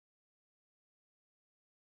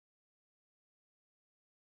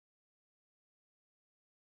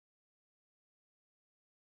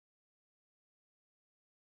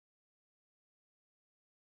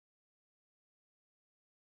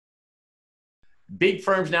Big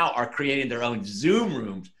firms now are creating their own Zoom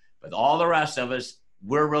rooms, but all the rest of us,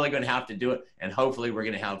 we're really going to have to do it. And hopefully we're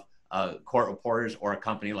going to have court reporters or a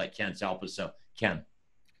company like Ken's help us. So, Ken.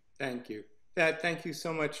 Thank you. Thank you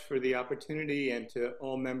so much for the opportunity, and to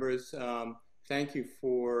all members, thank you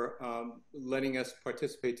for letting us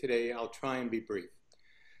participate today. I'll try and be brief.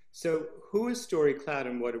 So who is Story Cloud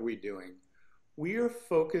and what are we doing? We are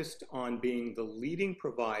focused on being the leading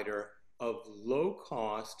provider of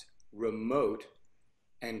low-cost, remote,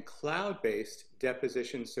 and cloud-based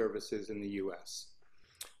deposition services in the US.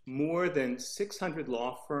 More than 600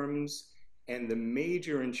 law firms and the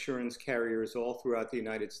major insurance carriers all throughout the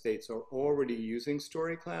United States are already using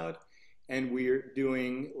Story Cloud, and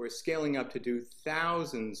we're scaling up to do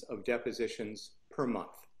thousands of depositions per month.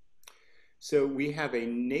 So we have a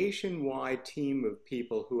nationwide team of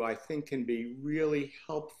people who I think can be really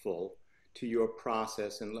helpful to your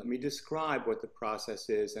process. And let me describe what the process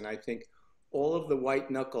is. And I think all of the white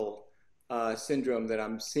knuckle syndrome that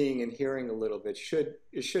I'm seeing and hearing a little bit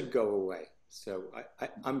should go away. So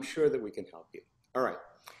I'm sure that we can help you. All right.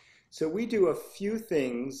 So we do a few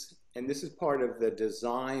things, and this is part of the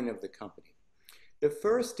design of the company. The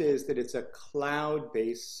first is that it's a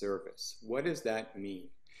cloud-based service. What does that mean?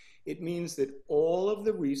 It means that all of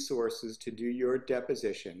the resources to do your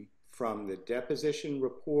deposition, from the deposition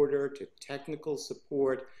reporter to technical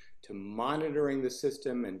support to monitoring the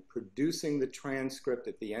system and producing the transcript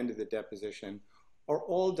at the end of the deposition, are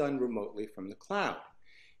all done remotely from the cloud.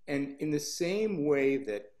 And in the same way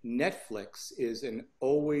that Netflix is an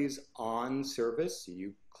always-on service,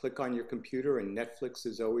 you click on your computer and Netflix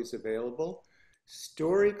is always available,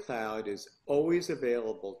 Story Cloud is always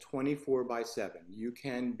available 24/7. You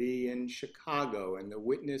can be in Chicago and the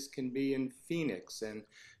witness can be in Phoenix and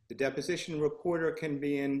the deposition reporter can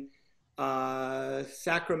be in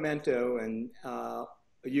Sacramento, and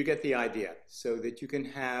you get the idea, so that you can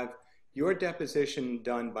have your deposition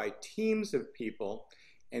done by teams of people,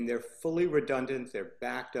 and they're fully redundant, they're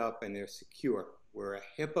backed up, and they're secure. We're a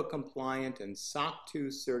HIPAA compliant and SOC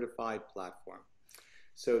 2 certified platform.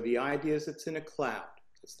 So the idea is it's in a cloud.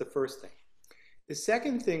 That's the first thing. The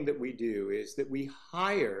second thing that we do is that we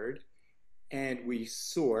hired and we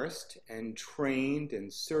sourced and trained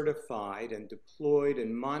and certified and deployed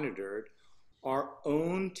and monitored our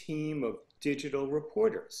own team of digital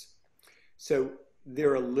reporters. So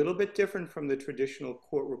they're a little bit different from the traditional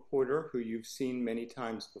court reporter who you've seen many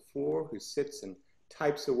times before, who sits and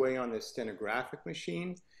types away on the stenographic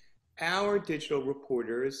machine. Our digital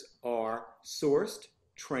reporters are sourced,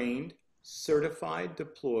 trained, certified,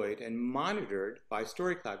 deployed, and monitored by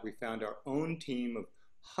Story Cloud. We found our own team of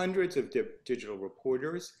hundreds of digital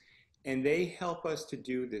reporters, and they help us to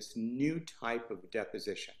do this new type of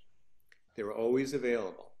deposition. They're always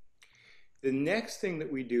available. The next thing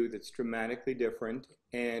that we do that's dramatically different,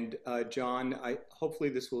 and John, hopefully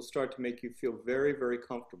this will start to make you feel very, very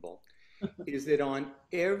comfortable, is that on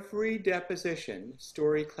every deposition,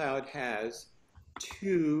 Story Cloud has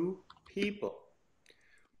 2 people.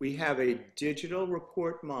 We have a digital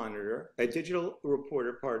reporter,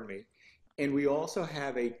 pardon me, and we also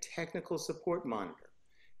have a technical support monitor.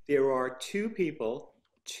 There are 2 people,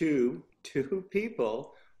 two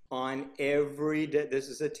people on every, this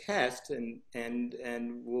is a test,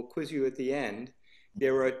 and we'll quiz you at the end.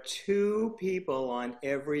 There are 2 people on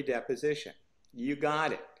every deposition. You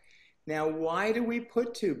got it. Now, why do we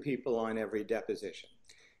put 2 people on every deposition?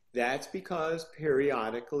 That's because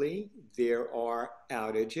periodically there are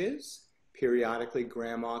outages. Periodically,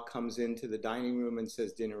 grandma comes into the dining room and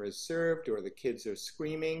says dinner is served, or the kids are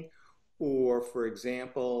screaming, or, for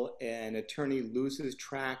example, an attorney loses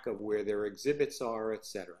track of where their exhibits are,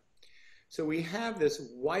 etc. So we have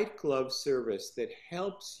this white glove service that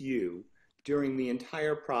helps you during the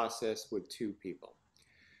entire process with 2 people.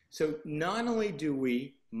 So not only do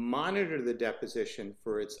we monitor the deposition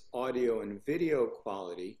for its audio and video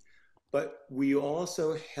quality, but we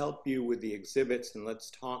also help you with the exhibits, and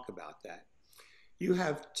let's talk about that. You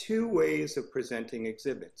have 2 ways of presenting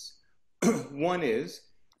exhibits. One is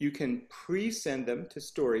you can pre-send them to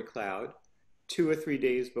Story Cloud 2 or 3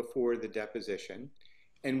 days before the deposition,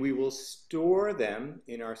 and we will store them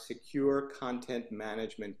in our secure content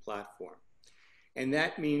management platform. And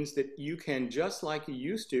that means that you can, just like you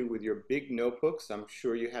used to with your big notebooks, I'm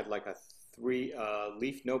sure you had like a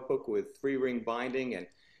 3-leaf notebook with 3-ring binding, and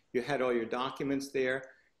you had all your documents there.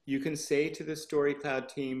 You can say to the Story Cloud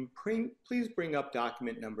team, please bring up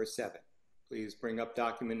document number 7. Please bring up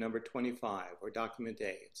document number 25 or document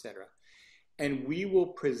A, etc. And we will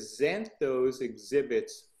present those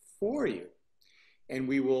exhibits for you. And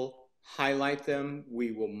we will highlight them,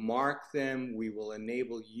 we will mark them, we will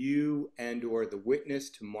enable you and or the witness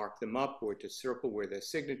to mark them up or to circle where their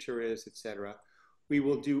signature is, etc. We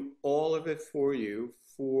will do all of it for you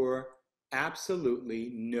for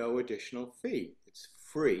absolutely no additional fee. It's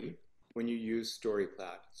free when you use Story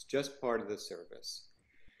Cloud. It's just part of the service.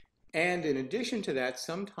 And in addition to that,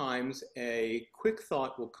 sometimes a quick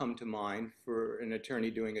thought will come to mind for an attorney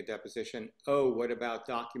doing a deposition. Oh, what about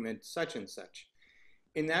document such and such?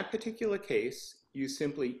 In that particular case, you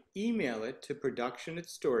simply email it to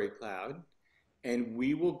production@StoryCloud, and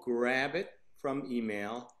we will grab it from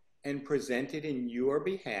email and present it in your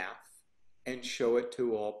behalf and show it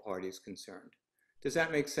to all parties concerned. Does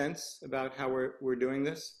that make sense about how we're doing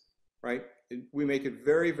this? Right? We make it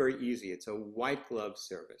very, very easy. It's a white glove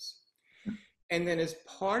service. And then as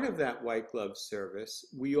part of that white glove service,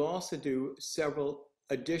 we also do several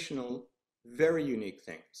additional very unique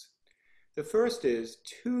things. The first is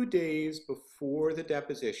 2 days before the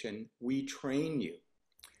deposition, we train you.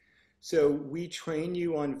 So we train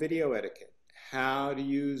you on video etiquette, how to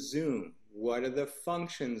use Zoom, what are the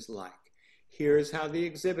functions like, here's how the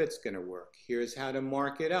exhibit's going to work, here's how to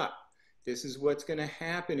mark it up, this is what's going to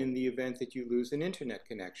happen in the event that you lose an internet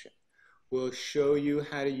connection. We'll show you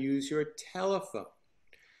how to use your telephone.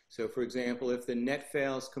 So for example, if the net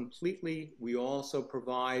fails completely, we also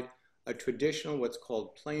provide a traditional, what's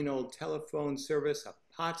called plain old telephone service, a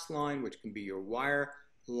POTS line, which can be your wire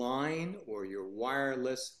line or your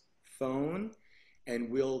wireless phone. And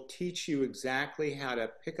we'll teach you exactly how to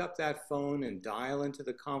pick up that phone and dial into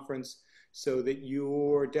the conference so that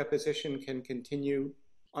your deposition can continue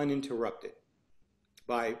uninterrupted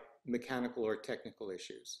by mechanical or technical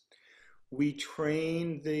issues. We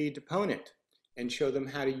train the deponent and show them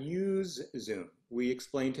how to use Zoom. We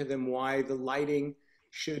explain to them why the lighting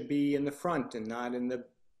should be in the front and not in the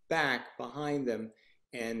back behind them,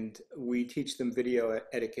 and we teach them video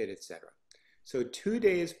etiquette, etc. So 2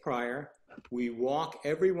 days prior, we walk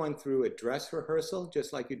everyone through a dress rehearsal,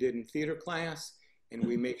 just like you did in theater class, and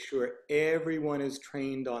we make sure everyone is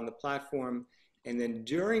trained on the platform. And then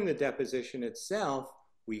during the deposition itself,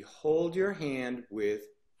 we hold your hand with,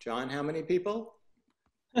 John, how many people?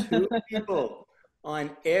 2 people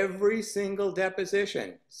on every single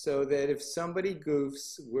deposition, so that if somebody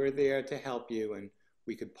goofs, we're there to help you, and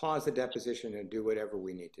we could pause the deposition and do whatever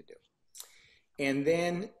we need to do. And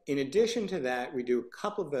then in addition to that, we do a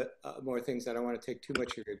couple of more things. I don't want to take too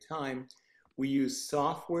much of your time. We use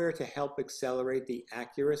software to help accelerate the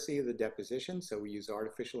accuracy of the deposition. So we use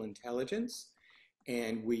artificial intelligence,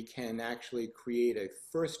 and we can actually create a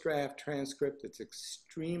first draft transcript that's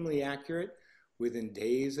extremely accurate within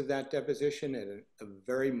days of that deposition at a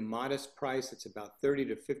very modest price. It's about 30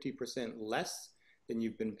 to 50% less than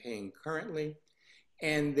you've been paying currently.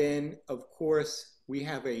 And then, of course, we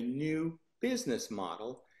have a new business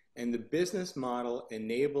model, and the business model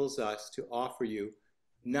enables us to offer you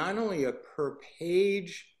not only a per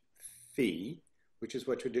page fee, which is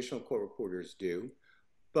what traditional court reporters do,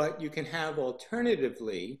 but you can have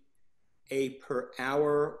alternatively a per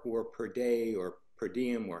hour or per day or per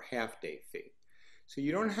diem or half day fee. So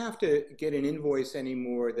you don't have to get an invoice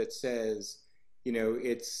anymore that says, you know,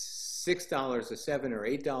 it's $6 a 7 or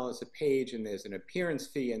 $8 a page, and there's an appearance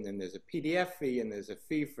fee, and then there's a PDF fee, and there's a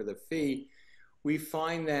fee for the fee. We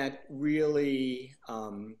find that really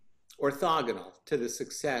orthogonal to the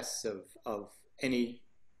success of any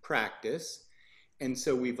practice. And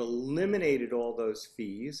so we've eliminated all those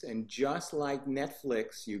fees, and just like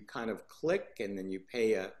Netflix, you kind of click and then you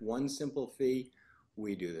pay one simple fee,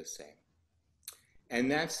 we do the same. And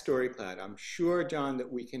that's Story Cloud. I'm sure, John, that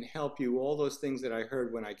we can help you. All those things that I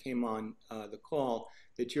heard when I came on the call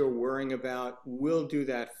that you're worrying about, we'll do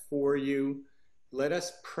that for you. Let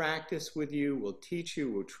us practice with you. We'll teach you,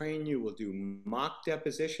 we'll train you, we'll do mock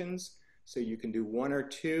depositions so you can do 1 or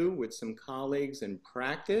 2 with some colleagues and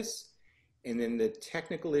practice. And then the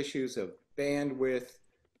technical issues of bandwidth,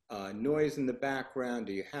 noise in the background,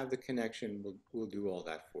 do you have the connection? We'll do all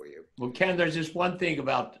that for you. Well, Ken, there's just one thing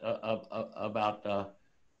about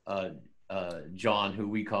John, who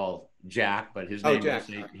we call Jack, but his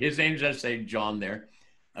name does say John there,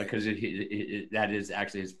 because that is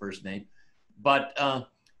actually his first name. But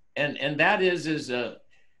and that is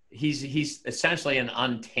he's essentially an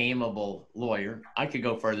untamable lawyer. I could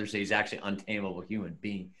go further, say he's actually an untamable human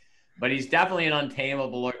being. But he's definitely an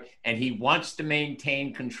untamable lawyer, and he wants to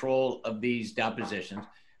maintain control of these depositions.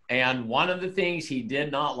 And one of the things he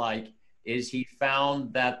did not like is he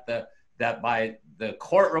found that by the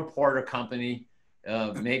court reporter company,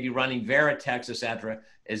 maybe running Veritex, etc.,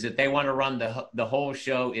 is that they want to run the whole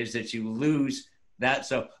show, is that you lose that.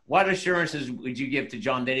 So what assurances would you give to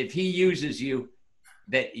John that if he uses you,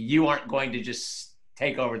 that you aren't going to just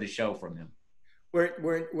take over the show from him?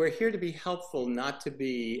 We're here to be helpful, not to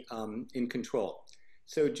be in control.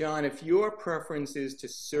 So John, if your preference is to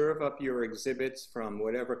serve up your exhibits from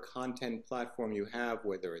whatever content platform you have,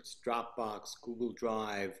 whether it's Dropbox, Google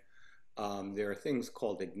Drive, there are things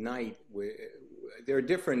called Ignite. There are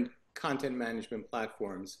different content management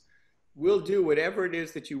platforms. We'll do whatever it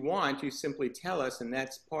is that you want. You simply tell us, and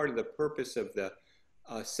that's part of the purpose of the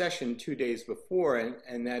session 2 days before,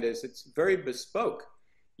 and that is it's very bespoke.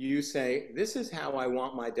 You say, this is how I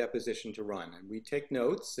want my deposition to run. And we take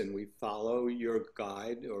notes and we follow your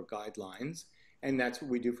guide or guidelines. And that's what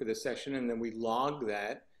we do for the session. And then we log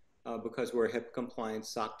that because we're a HIPAA compliant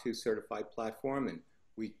SOC 2 certified platform. And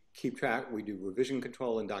we keep track, we do revision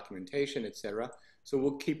control and documentation, et cetera. So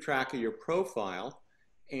we'll keep track of your profile.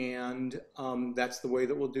 And that's the way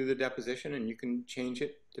that we'll do the deposition. And you can change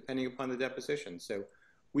it depending upon the deposition. So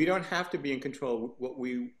we don't have to be in control. What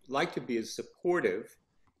we like to be is supportive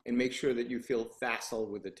and make sure that you feel facile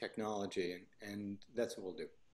with the technology, and that's what we'll do.